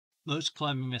Most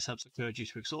climbing mishaps occur due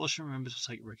to exhaustion. Remember to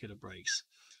take regular breaks.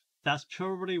 That's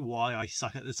probably why I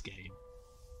suck at this game.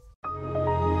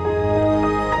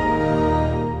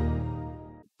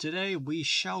 Today we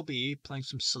shall be playing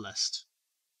some Celeste.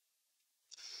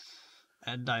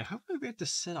 And I hope we'll be able to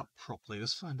set up properly.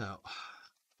 Let's find out.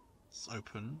 Let's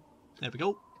open. There we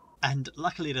go. And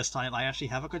luckily this time I actually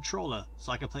have a controller,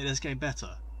 so I can play this game better.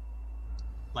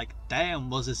 Like, damn,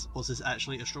 was this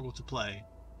actually a struggle to play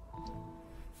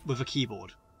with a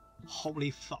keyboard. Holy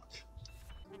fuck.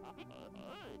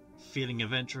 Feeling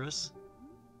adventurous?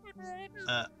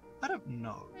 I don't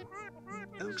know.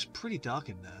 It looks pretty dark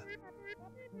in there.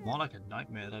 More like a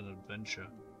nightmare than an adventure.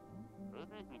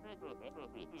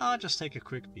 I'll just take a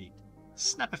quick peek.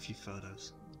 Snap a few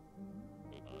photos.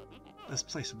 This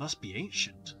place must be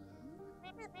ancient.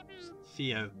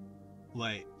 Theo.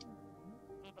 Wait.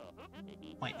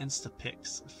 My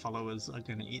Instapics followers are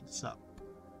gonna eat this up.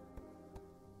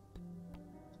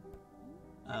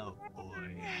 Oh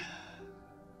boy.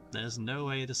 There's no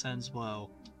way this ends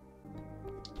well.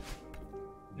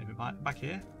 Maybe back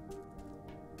here?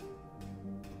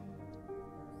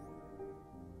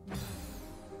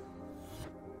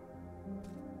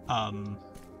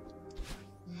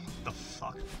 The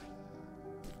fuck?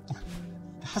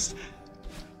 That's...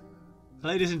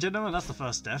 Ladies and gentlemen, that's the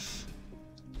first death.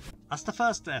 That's the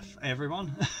first death,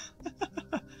 everyone.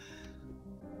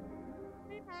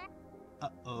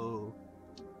 Uh-oh.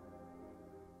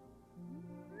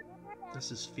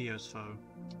 This is Theo's foe.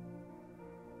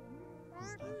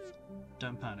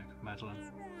 Don't panic,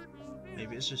 Madeline.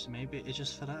 Maybe it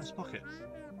just fell out of his pocket.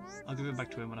 I'll give it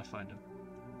back to him when I find him.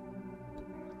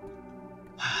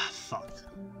 Fuck.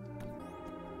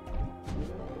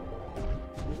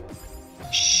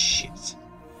 Shit.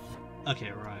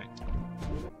 Okay, right.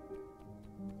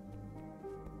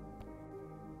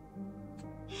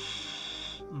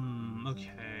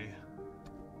 Okay.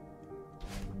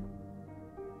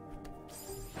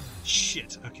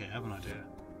 Shit, okay, I have an idea.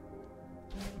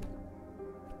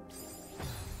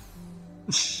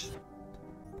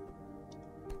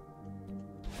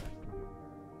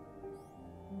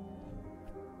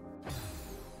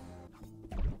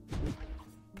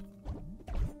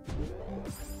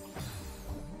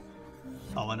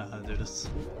 Oh, I know how to do this.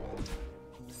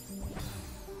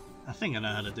 I think I know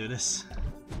how to do this.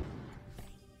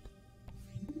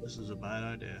 This is a bad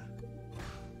idea.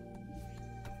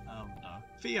 Oh no.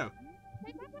 Theo!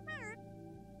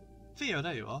 Theo,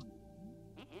 there you are.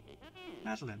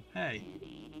 Madeline, hey.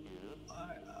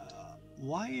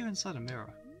 Why are you inside a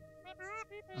mirror?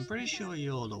 I'm pretty sure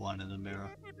you're the one in the mirror.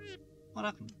 What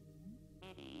happened?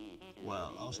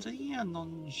 Well, I was taking a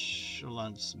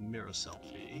nonchalant mirror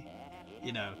selfie.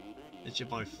 You know, it's your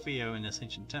boy Theo in this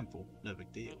ancient temple. No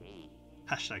big deal.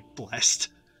 Hashtag blessed.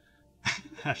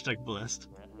 Hashtag blessed.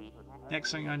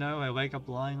 Next thing I know, I wake up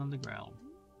lying on the ground.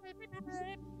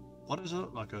 What does it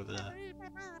look like over there?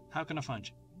 How can I find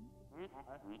you?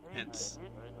 It's,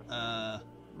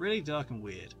 really dark and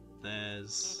weird.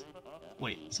 There's...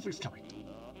 Wait, something's coming.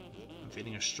 I'm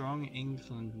feeling a strong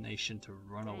inclination to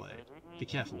run away. Be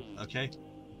careful, okay?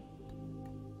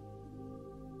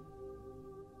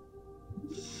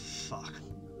 Fuck.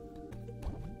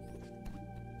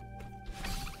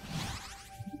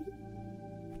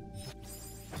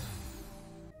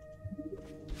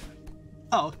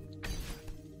 Oh.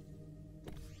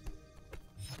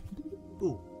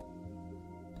 Ooh.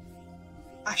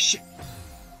 Ah, shit.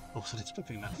 Oh, so it's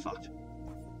flipping that. Fuck.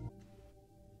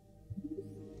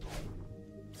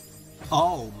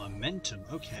 Oh, momentum.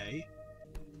 Okay.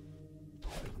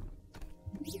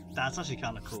 That's actually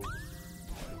kind of cool.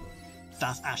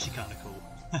 That's actually kind of cool.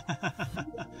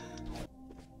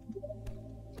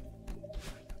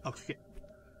 Okay.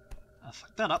 I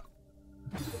fucked that up.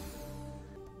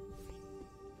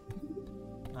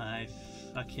 I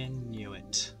fucking knew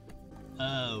it.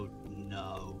 Oh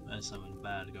no, there's something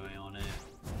bad going on here.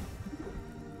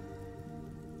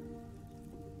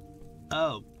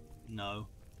 Oh no.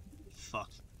 Fuck.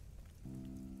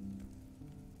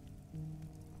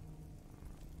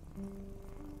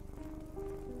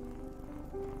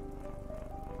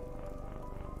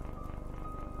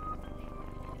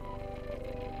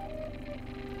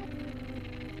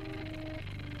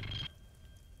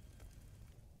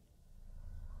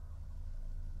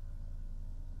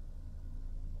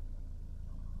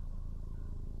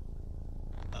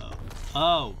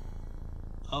 Oh.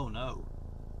 Oh no.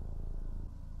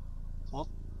 What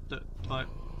the...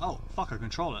 Oh, fuck, I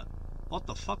control it. What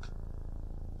the fuck?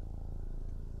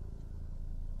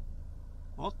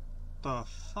 What the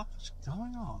fuck is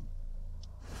going on?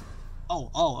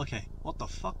 Oh, okay. What the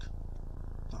fuck?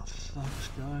 What the fuck's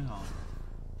going on?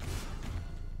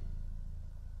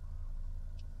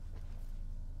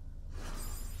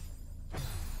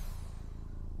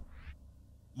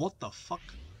 What the fuck?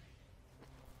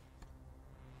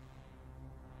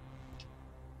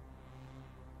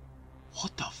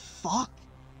 What the fuck?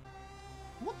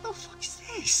 What the fuck is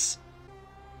this?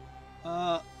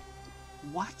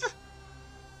 What?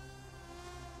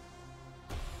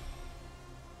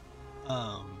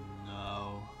 Oh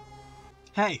no.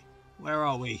 Hey, where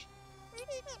are we?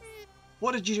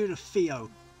 What did you do to Theo?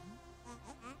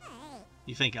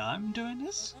 You think I'm doing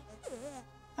this?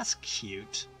 That's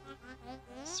cute.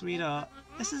 Sweetheart,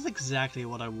 this is exactly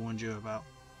what I warned you about.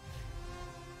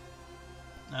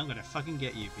 I'm gonna fucking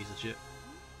get you, piece of shit.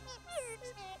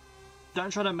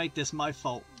 Don't try to make this my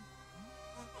fault.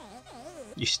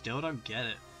 You still don't get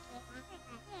it.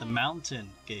 The mountain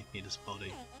gave me this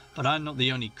body. But I'm not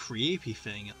the only creepy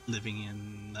thing living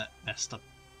in that messed up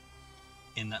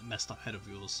head of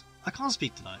yours. I can't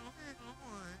speak tonight.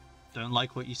 Don't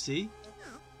like what you see?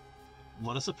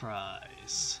 What a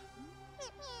surprise.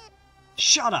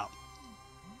 Shut up!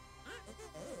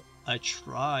 I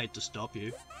tried to stop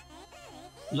you.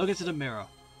 Look into the mirror.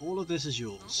 All of this is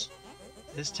yours.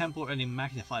 This temple only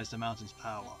magnifies the mountain's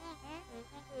power.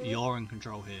 You're in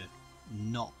control here,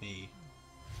 not me.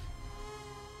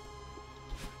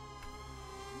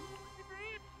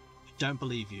 I don't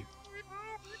believe you.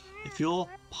 If you're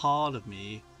part of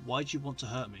me, why'd you want to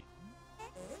hurt me?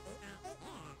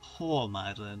 Poor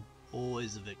Madeline,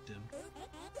 always a victim.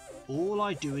 All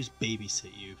I do is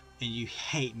babysit you, and you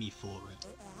hate me for it.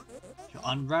 You're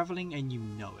unraveling and you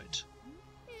know it.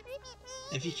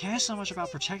 If you care so much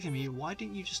about protecting me, why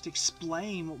didn't you just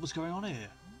explain what was going on here?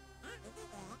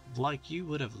 Like you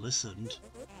would have listened.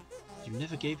 You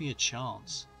never gave me a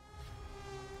chance.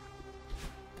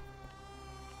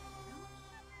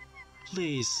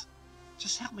 Please,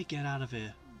 just help me get out of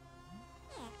here.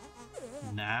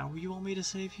 Now you want me to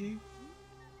save you?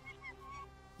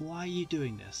 Why are you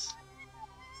doing this?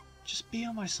 Just be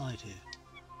on my side here.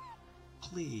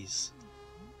 Please.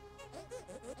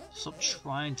 Stop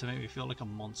trying to make me feel like a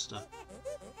monster.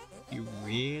 You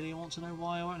really want to know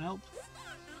why I won't help?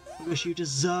 Because you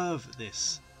deserve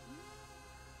this.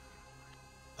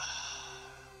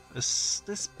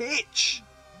 This bitch!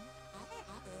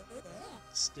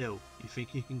 Still, you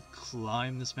think you can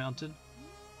climb this mountain?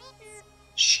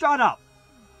 Shut up!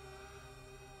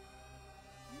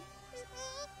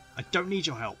 I don't need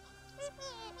your help.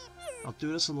 I'll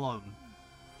do this alone.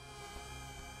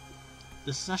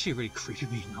 This is actually really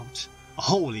creeping me out.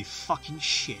 Holy fucking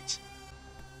shit.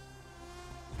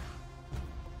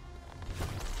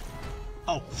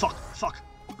 Oh, fuck, fuck.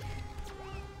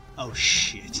 Oh,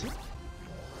 shit.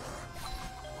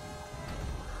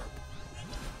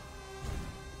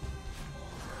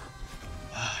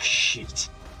 Ah, shit.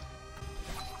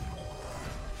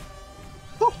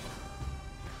 Woo.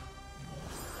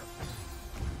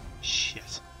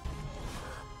 Shit.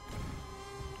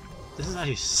 This is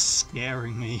actually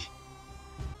scaring me.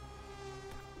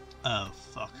 Oh,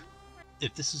 fuck.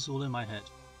 If this is all in my head,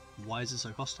 why is it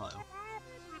so hostile?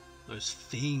 Those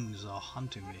things are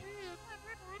hunting me.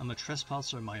 I'm a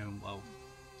trespasser in my own world.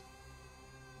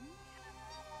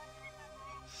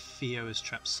 Theo is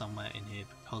trapped somewhere in here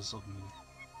because of me.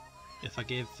 If I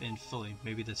give in fully,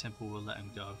 maybe the temple will let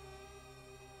him go.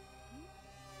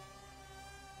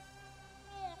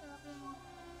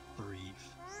 Breathe.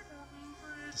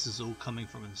 This is all coming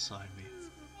from inside me.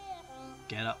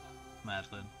 Get up,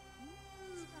 Madeline.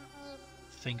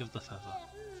 Think of the feather.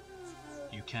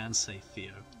 You can save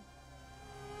Theo.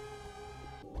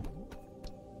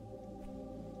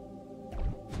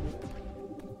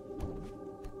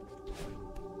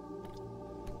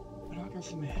 Where do I go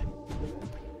from here?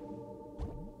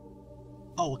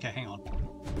 Oh, okay, hang on.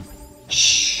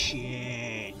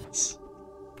 Shit!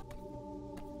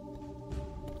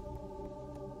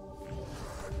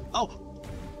 Oh!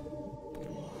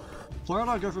 Where do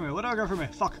I go from here? Where do I go from here?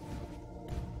 Fuck!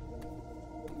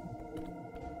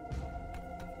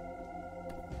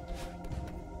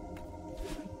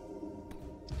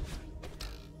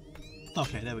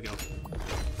 Okay, there we go.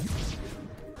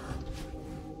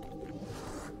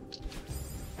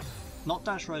 Not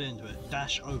dash right into it,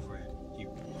 dash over it, you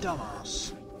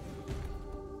dumbass.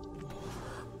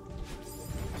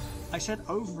 I said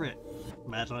over it,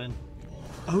 Madeline.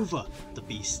 Over the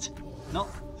beast, not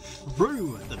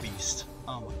through the beast.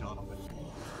 Oh my god, I'm gonna...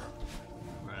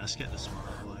 Right, let's get this one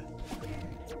out of the way.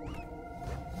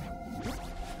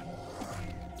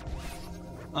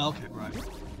 Okay, right.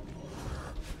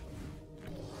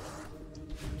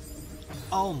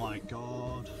 Oh my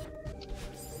god.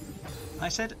 I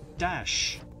said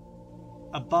dash.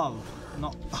 Above,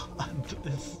 not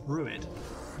through it.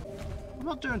 I'm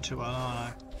not doing too well, am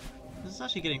I? This is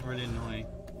actually getting really annoying.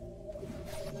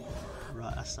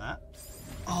 Right, that's that.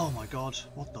 Oh my god,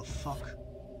 what the fuck?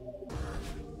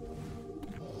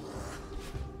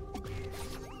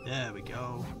 There we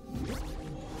go.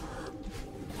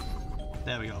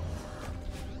 There we go.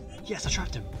 Yes, I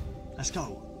trapped him. Let's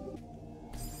go.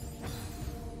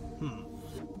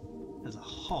 There's a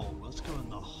hole. Let's go in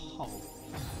the hole.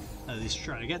 No, he's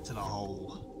trying to get to the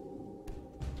hole.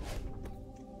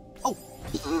 Oh!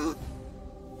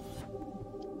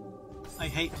 I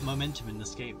hate momentum in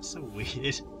this game. It's so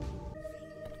weird.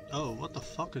 Oh, what the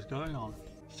fuck is going on?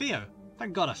 Theo!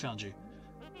 Thank God I found you.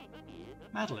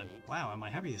 Madeline, wow, am I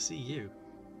happy to see you.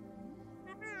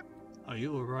 Are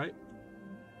you alright?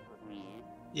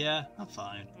 Yeah, I'm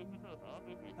fine.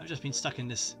 I've just been stuck in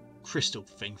this crystal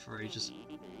thing for ages.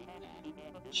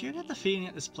 Do you get the feeling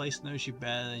that this place knows you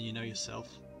better than you know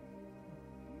yourself?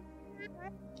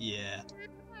 Yeah.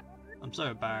 I'm so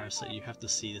embarrassed that you have to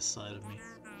see this side of me.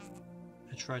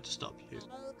 I tried to stop you.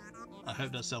 I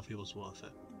hope that selfie was worth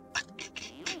it.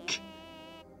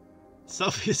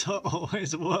 Selfies are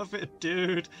always worth it,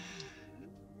 dude!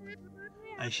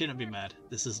 I shouldn't be mad.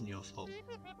 This isn't your fault.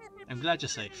 I'm glad you're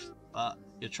safe, but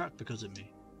you're trapped because of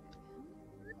me.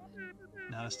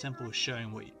 Now this temple is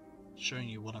showing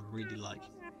you what I'm really like.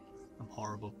 I'm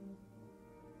horrible.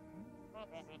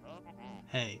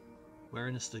 Hey, we're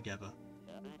in this together.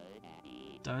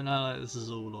 Don't know like this is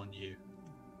all on you.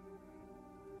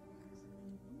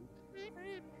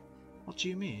 What do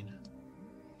you mean?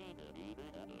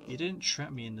 You didn't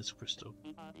trap me in this crystal.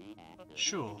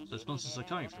 Sure, those monsters are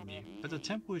coming from you, but the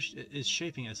temple is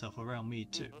shaping itself around me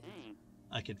too.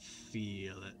 I can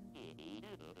feel it.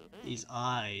 These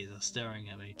eyes are staring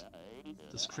at me.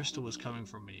 This crystal is coming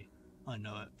from me. I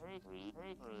know it.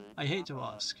 I hate to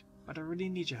ask, but I really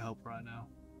need your help right now.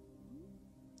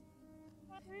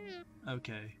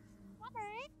 Okay.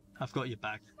 I've got your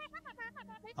back.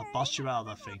 I'll bust you out of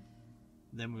that thing.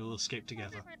 Then we'll escape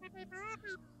together.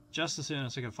 Just as soon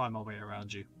as I can find my way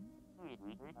around you.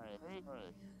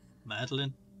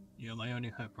 Madeline, you're my only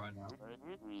hope right now.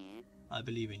 I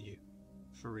believe in you.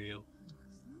 For real.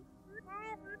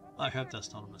 I hope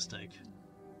that's not a mistake.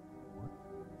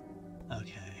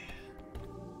 Okay.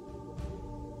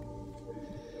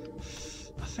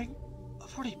 I think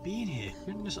I've already been here.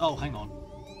 Oh, hang on.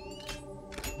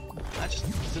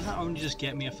 Does that only just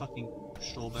get me a fucking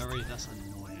strawberry? That's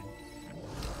annoying.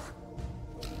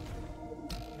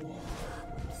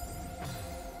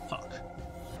 Fuck.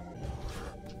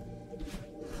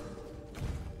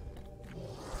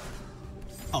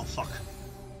 Oh, fuck.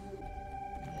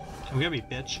 Come get me,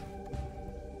 bitch.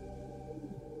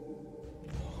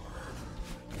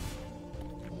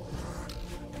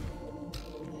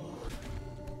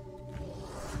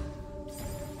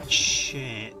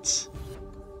 Shit.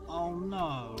 Oh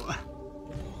no.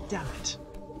 Damn it.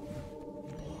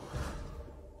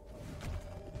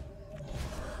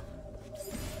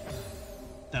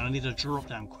 Then I need to drop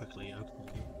down quickly,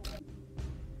 okay.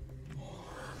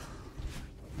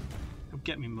 Come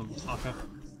get me, motherfucker.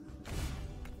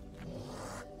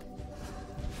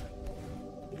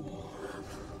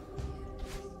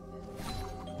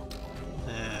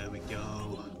 There we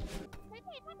go.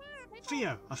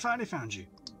 Theo, I finally found you.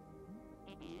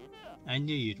 I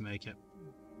knew you'd make it.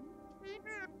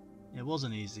 It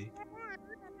wasn't easy.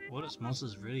 What is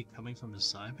monsters really coming from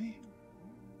inside me?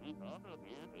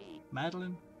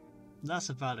 Madeline? That's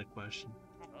a valid question.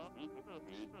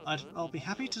 I'll be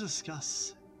happy to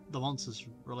discuss the monsters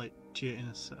relate to your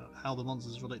inner self, how the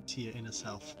monsters relate to your inner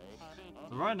self.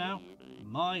 But right now,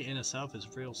 my inner self is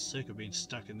real sick of being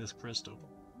stuck in this crystal.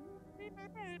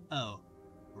 Oh,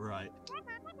 right.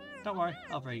 Don't worry,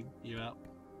 I'll bring you out.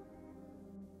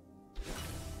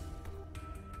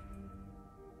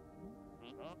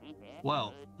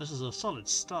 Well, this is a solid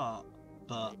start,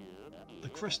 but the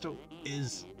crystal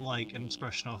is like an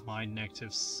expression of my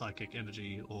negative psychic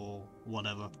energy or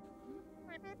whatever.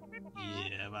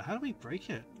 Yeah, but how do we break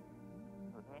it?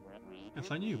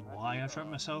 If I knew why I trapped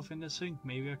myself in this thing,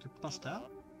 maybe I could bust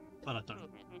out? But I don't.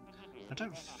 I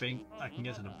don't think I can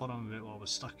get to the bottom of it while we're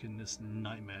stuck in this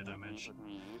nightmare dimension.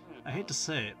 I hate to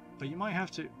say it, but you might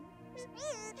have to...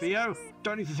 Theo,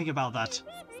 don't even think about that!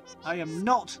 I am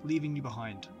not leaving you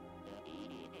behind.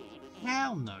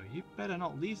 Hell no, you better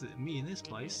not leave me in this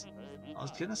place. I was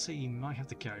gonna say you might have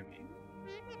to carry me.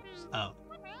 Oh.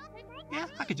 Yeah,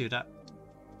 I could do that.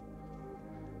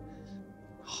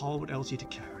 Hold LT to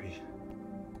carry.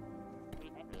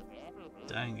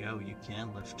 Dang, oh, you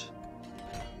can lift.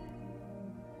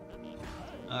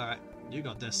 Alright, You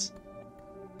got this.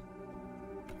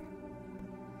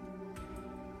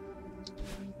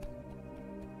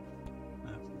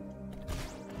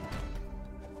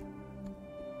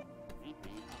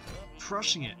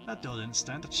 Crushing it. That door didn't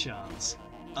stand a chance.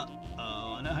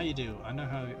 Uh-oh, I know how you do. I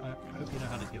hope you know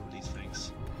how to deal with these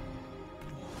things.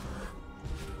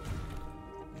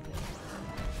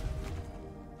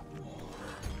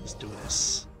 Let's do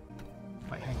this.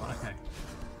 Wait, hang on, okay.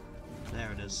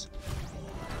 There it is.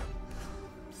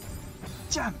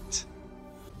 Damn it!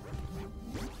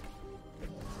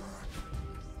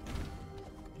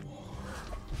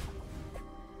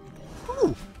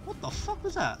 Ooh! What the fuck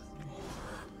was that?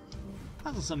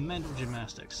 That was some mental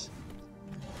gymnastics.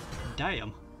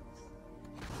 Damn.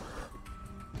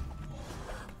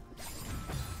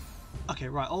 Okay,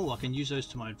 right. Oh, I can use those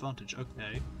to my advantage.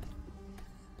 Okay.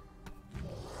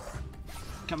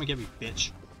 Come and get me,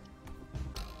 bitch.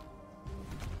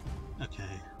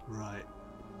 Okay, right.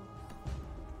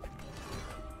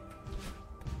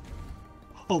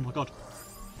 Oh my god.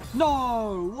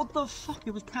 No! What the fuck?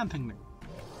 It was camping me.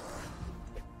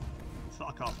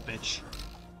 Fuck off, bitch.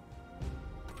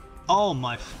 Oh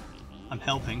my... I'm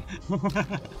helping.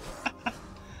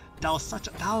 That was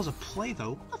a play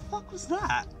though. What the fuck was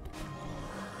that?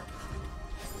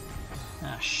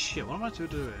 Ah shit, what am I to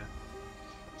do here?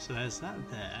 So there's that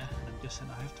there. I'm guessing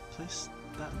I have to place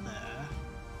that there.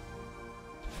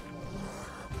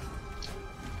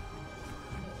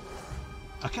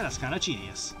 Okay, that's kind of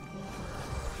genius.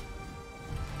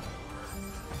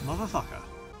 Motherfucker.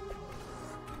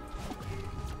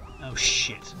 Oh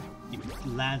shit. You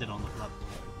landed on the club.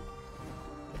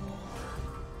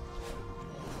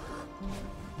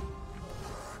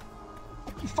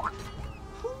 Fuck!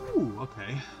 Ooh,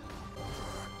 okay.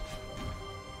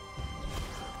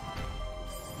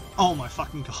 Oh my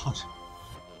fucking god.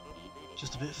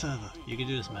 Just a bit further. You can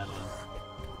do this, Madeline.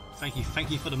 Thank you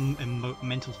for the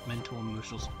mental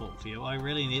emotional support for you. I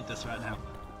really need this right now.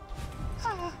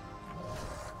 Ah.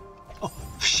 Oh,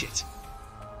 shit.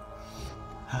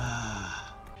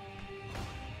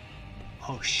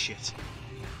 Oh shit.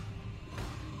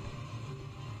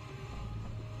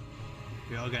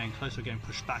 We are getting close, we're getting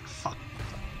pushed back. Fuck.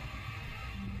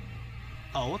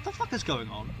 Oh, what the fuck is going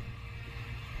on?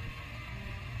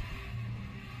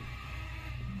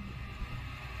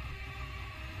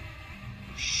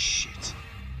 Shit.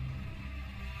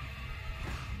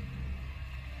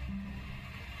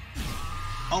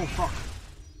 Oh fuck.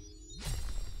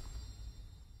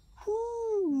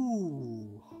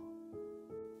 Whoo.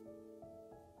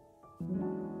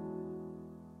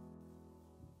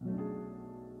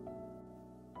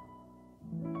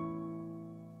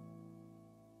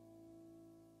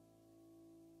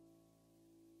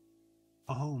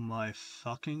 Oh my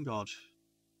fucking god.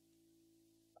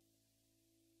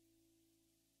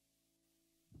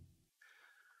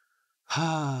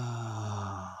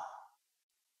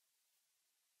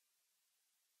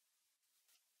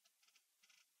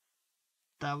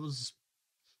 That was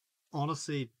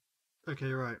honestly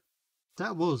okay, right.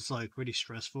 That was like really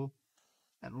stressful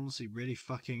and honestly really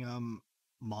fucking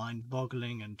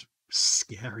mind-boggling and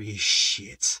scary as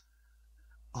shit.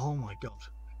 Oh my god.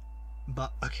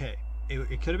 But okay,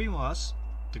 it could have been worse.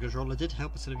 The controller did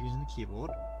help instead of using the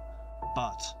keyboard,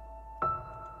 but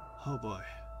oh boy.